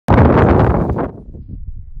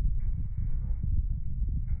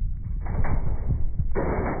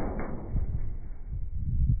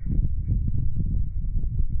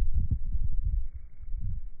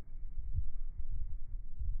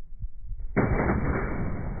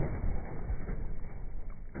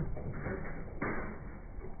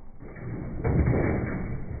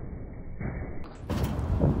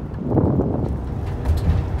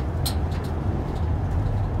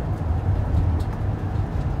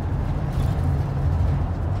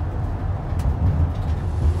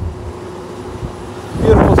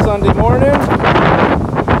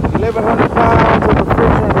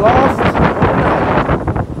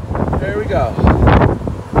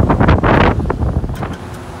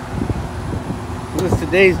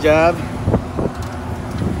today's job.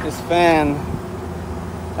 This fan,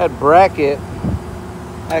 that bracket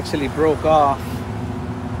actually broke off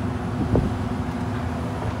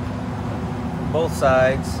both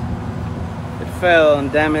sides. It fell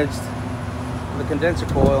and damaged the condenser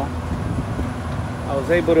coil. I was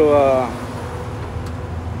able to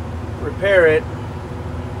repair it.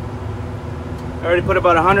 I already put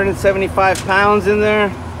about 175 pounds in there.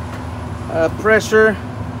 Pressure,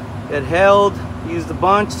 it held, used a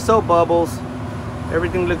bunch of soap bubbles.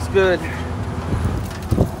 Everything looks good.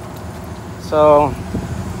 So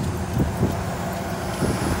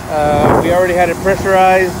we already had it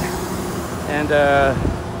pressurized, and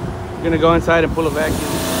we're gonna go inside and pull a vacuum.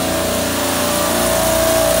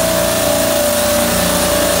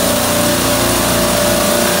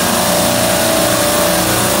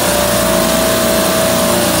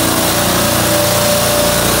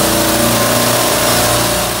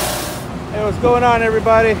 What's going on,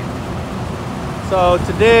 everybody? So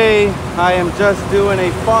today I am just doing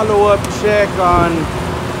a follow-up check on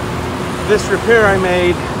this repair I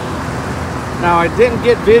made. Now I didn't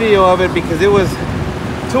get video of it because it was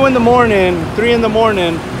 2 in the morning, 3 in the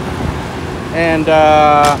morning, and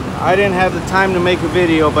I didn't have the time to make a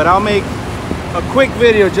video, but I'll make a quick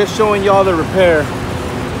video just showing y'all the repair.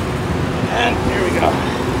 And here we go.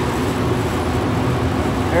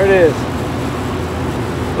 There it is.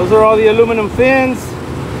 Those are all the aluminum fins.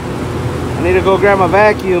 I need to go grab my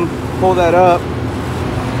vacuum, pull that up.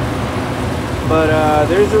 But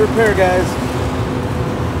there's the repair, guys.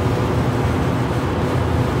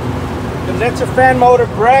 Condenser fan motor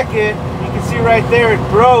bracket, you can see right there, it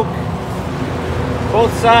broke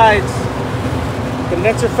both sides.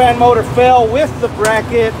 Condenser fan motor fell with the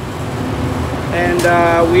bracket, and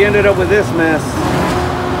we ended up with this mess.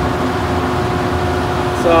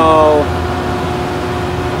 So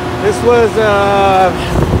this was a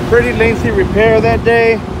pretty lengthy repair that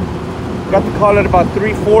day. Got the call at about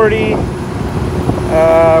 3:40.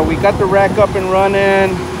 We got the rack up and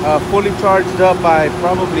running, fully charged up by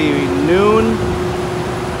probably noon.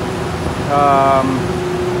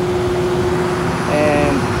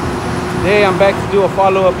 And today I'm back to do a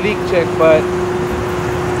follow-up leak check, but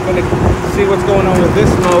I'm gonna see what's going on with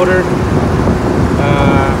this motor.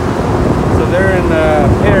 So they're in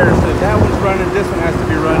pairs. So that one's running, this one has to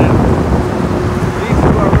be running. These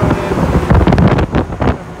two are running.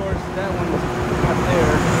 And of course, that one's not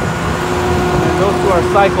there. And those two are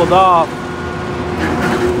cycled off.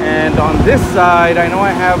 And on this side, I know I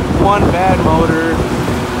have one bad motor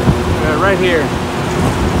right here.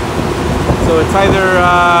 So it's either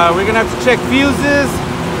we're gonna have to check fuses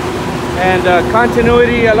and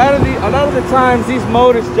continuity. A lot of the times, these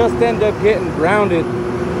motors just end up getting grounded.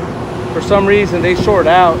 For some reason they short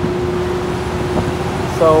out.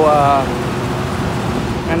 So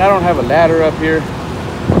and I don't have a ladder up here.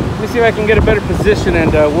 Let me see if I can get a better position,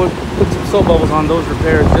 and we'll put some soap bubbles on those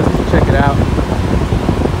repairs just to check it out.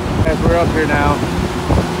 As we're up here now,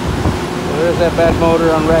 so there's that bad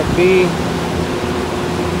motor on rack B.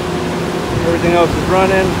 Everything else is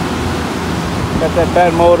running. Got that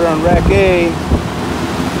bad motor on rack A.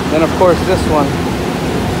 Then of course this one.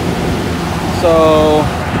 So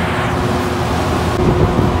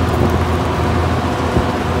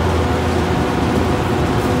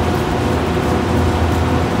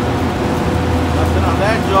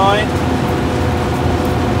joint.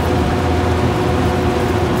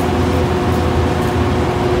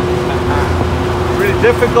 Really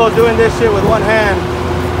difficult doing this shit with one hand.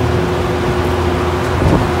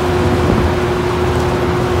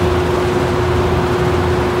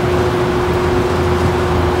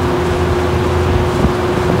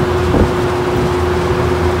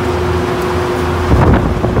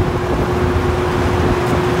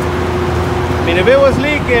 I mean, if it was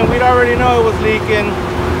leaking, we'd already know it was leaking.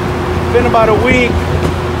 It's been about a week.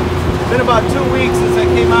 It's been about 2 weeks since I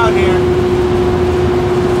came out here.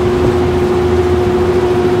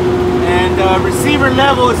 And receiver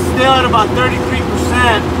level is still at about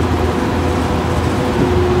 33%.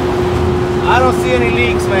 I don't see any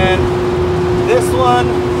leaks, man. This one,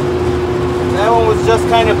 that one was just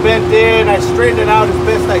kind of bent in. I straightened it out as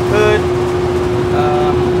best I could.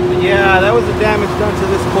 But yeah, that was the damage done to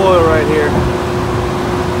this coil right here.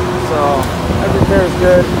 So that repair is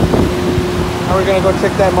good. Now we're gonna go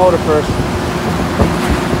check that motor first.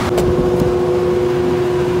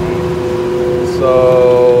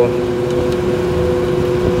 So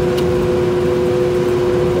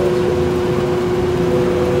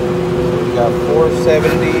we got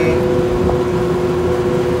 470,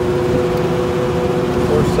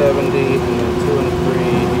 and then 2 and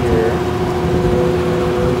 3 here.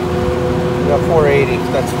 We got 480.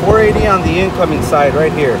 That's 480 on the incoming side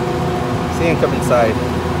right here. It's the incoming side.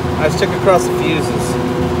 Let's check across the fuses. So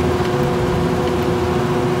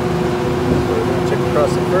we're gonna check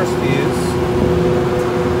across the first fuse.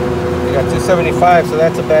 We got 275, so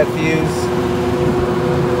that's a bad fuse.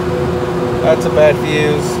 That's a bad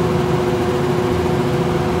fuse.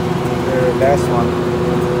 There, last one.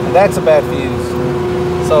 And that's a bad fuse.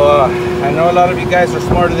 So I know a lot of you guys are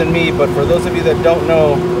smarter than me, but for those of you that don't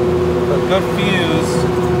know, a good fuse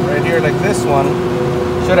right here, like this one,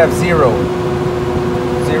 should have zero.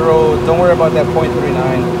 Zero. Don't worry about that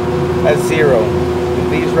 0.39. That's zero.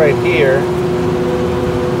 And these right here,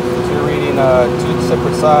 since you're reading two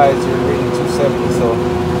separate sides, you're reading 270. So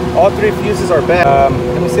all three fuses are bad.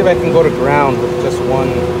 Let me see if I can go to ground with just one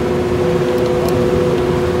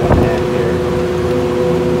hand here.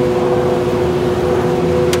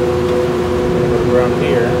 Go to ground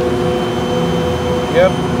here.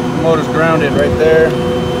 Yep, motor's grounded right there.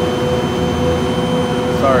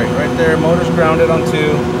 Sorry, right there. Motor's grounded on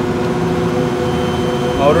 2.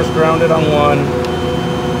 Motor's grounded on 1.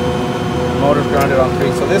 Motor's grounded on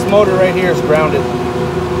 3. So this motor right here is grounded.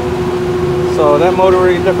 So that motor,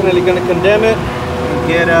 we're definitely going to condemn it and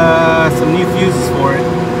get some new fuses for it.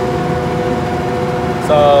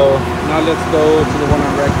 So now let's go to the one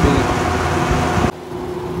on rack B.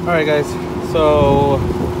 Alright guys, so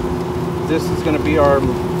this is going to be our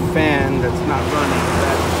fan that's not running.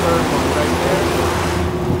 That third one right there.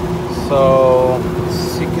 So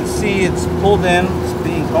as you can see, it's pulled in, it's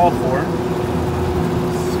being called for.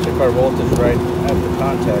 Let's check our voltage right at the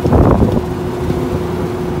contact.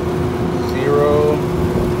 0,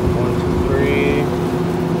 1, 2, 3,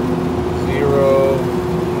 0,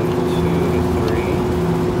 1, 2,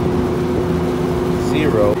 3,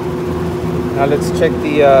 0. Now let's check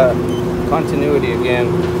the continuity again.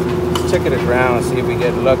 Let's check it at ground, see if we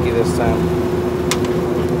get lucky this time.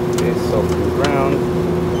 Okay, so from ground.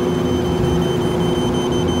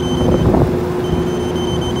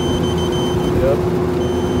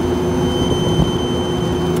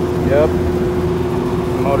 Yep.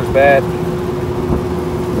 The motor's bad.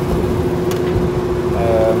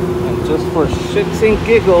 And just for shits and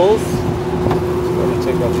giggles, let's go and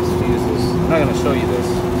take out these fuses. I'm not going to show you this,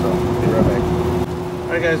 so I'll be right back.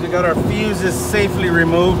 Alright guys, we got our fuses safely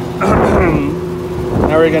removed.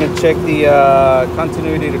 Now we're going to check the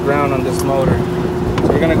continuity to ground on this motor. So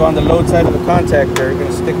we're going to go on the load side of the contactor. We're going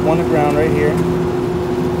to stick one to ground right here.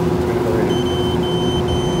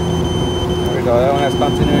 Go. That one has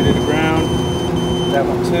continuity to ground. That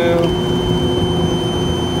one too.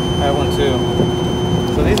 That one too.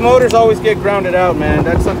 So these motors always get grounded out, man.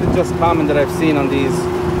 That's something just common that I've seen on these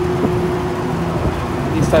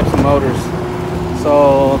types of motors.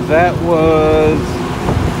 So that was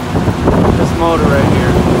this motor right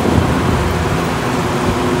here.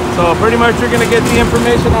 So pretty much you're gonna get the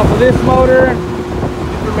information off of this motor,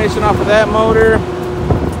 information off of that motor.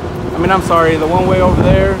 I mean, I'm sorry, the one way over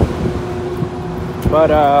there. But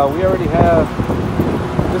we already have,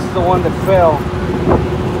 this is the one that fell. The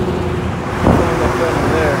one that fell in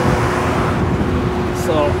there.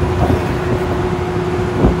 So,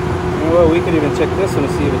 you know what, we could even check this one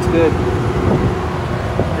to see if it's good.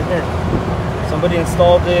 Right here. Somebody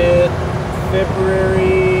installed it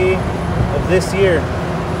February of this year.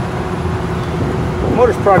 The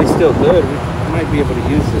motor's probably still good. We might be able to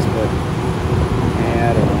use this, but